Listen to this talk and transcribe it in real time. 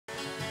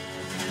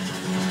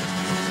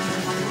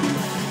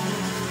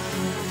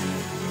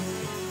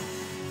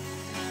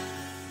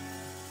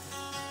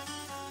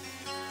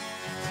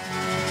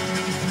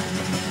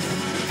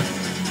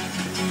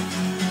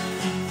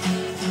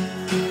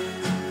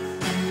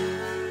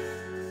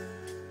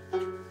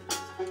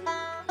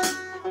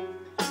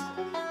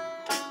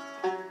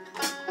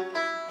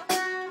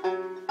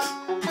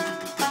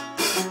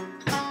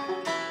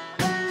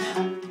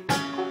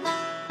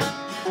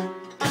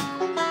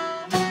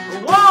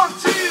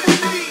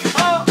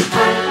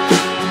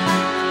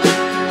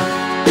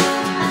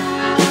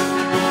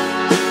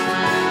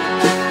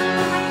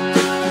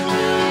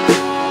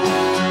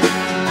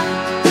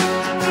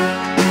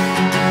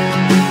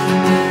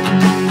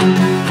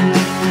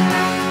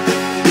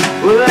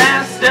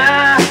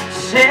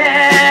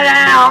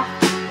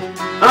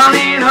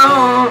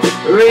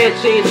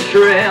sketchy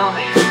trail.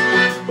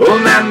 Oh,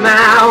 my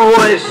mind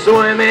was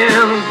swimming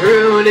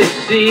through the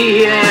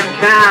sea and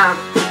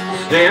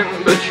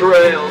constant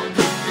betrayal.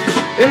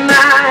 In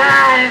my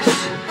eyes,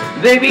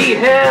 they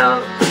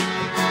beheld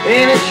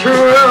in a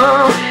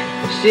true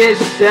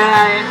she's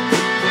sight.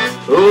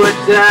 Oh, a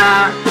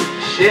dark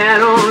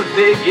shadowed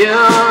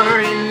figure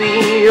in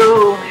the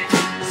old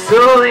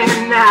sully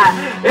night,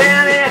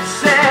 and it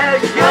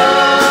said,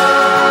 go.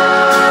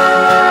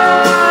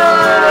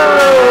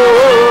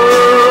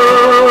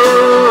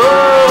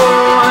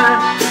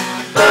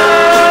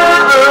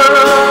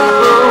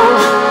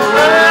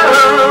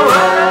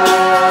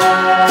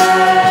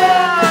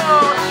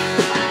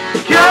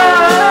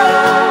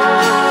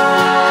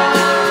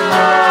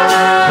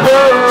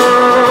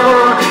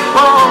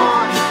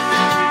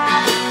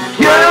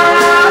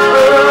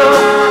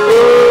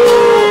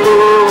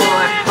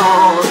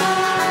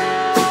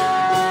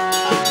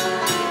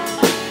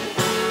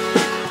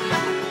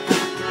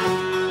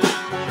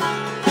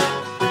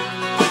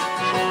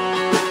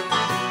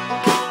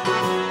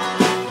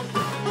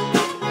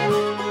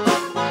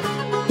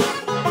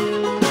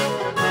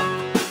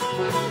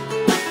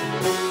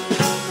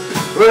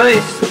 Well,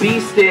 this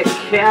beast it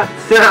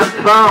kept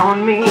up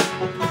on me.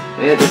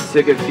 It just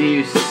took a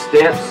few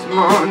steps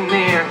more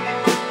near,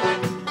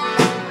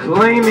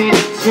 claiming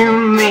to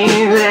me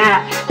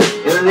that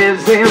it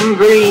lives and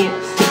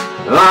breathes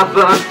off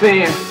of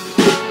fear.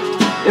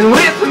 And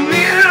with a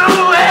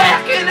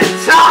music and a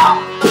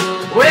talk,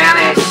 when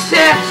it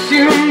said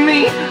to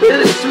me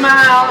with a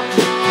smile,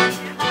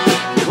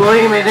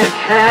 claiming it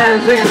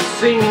hasn't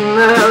seen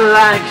the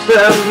likes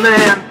of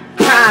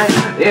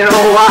mankind in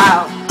a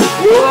while.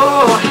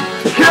 Whoa,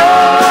 go!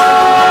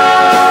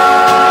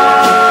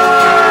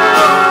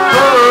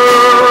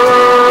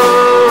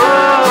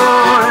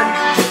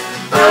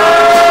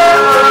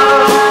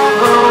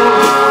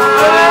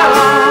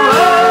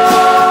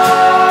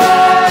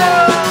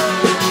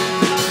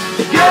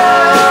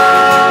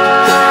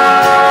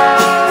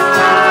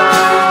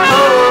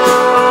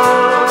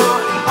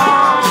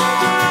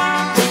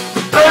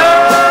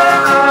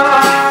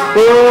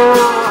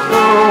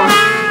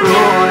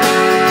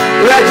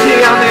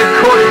 Reggie on the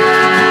accordion.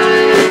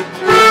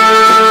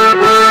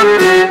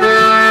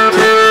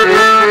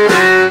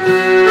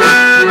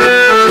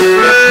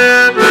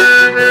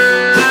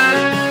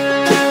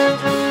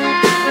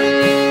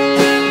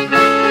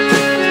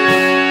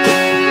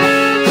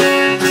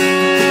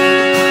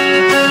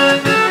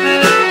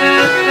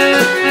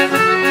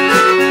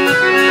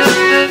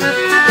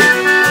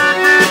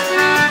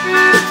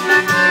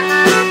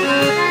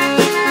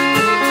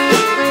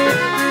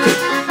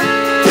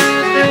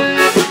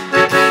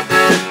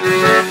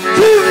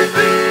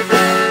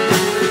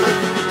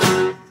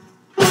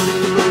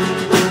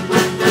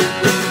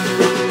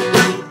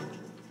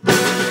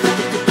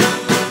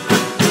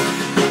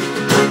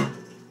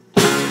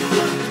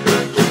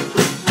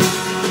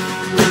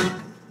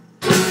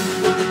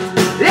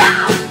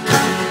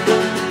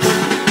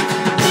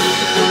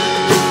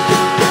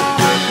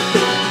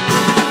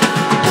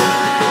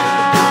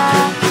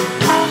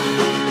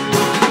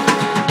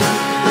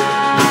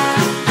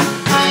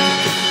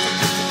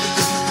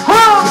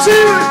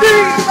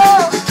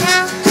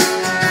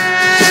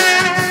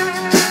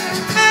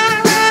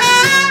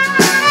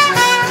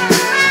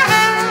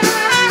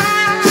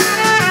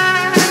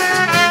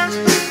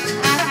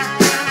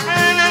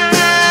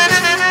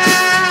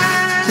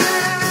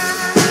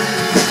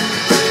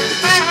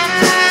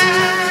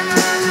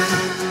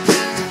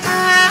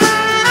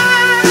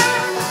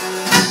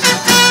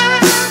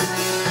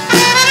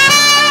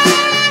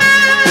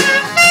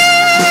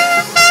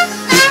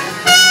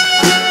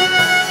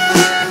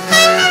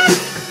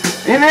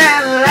 And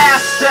at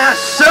last I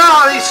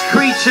saw this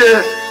creature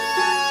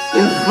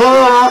in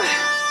full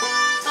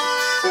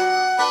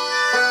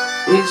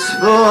its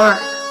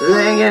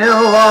four-legged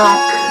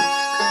walk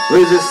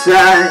was a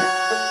sight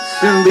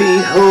to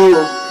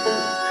behold.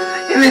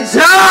 And the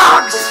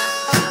dogs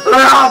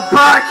were all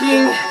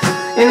barking,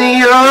 and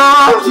the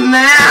old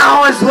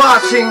man was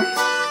watching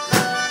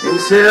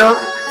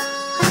until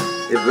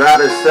it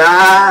brought us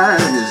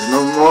eyes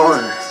no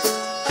more.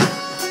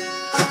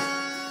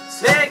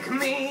 Take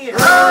me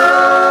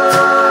home.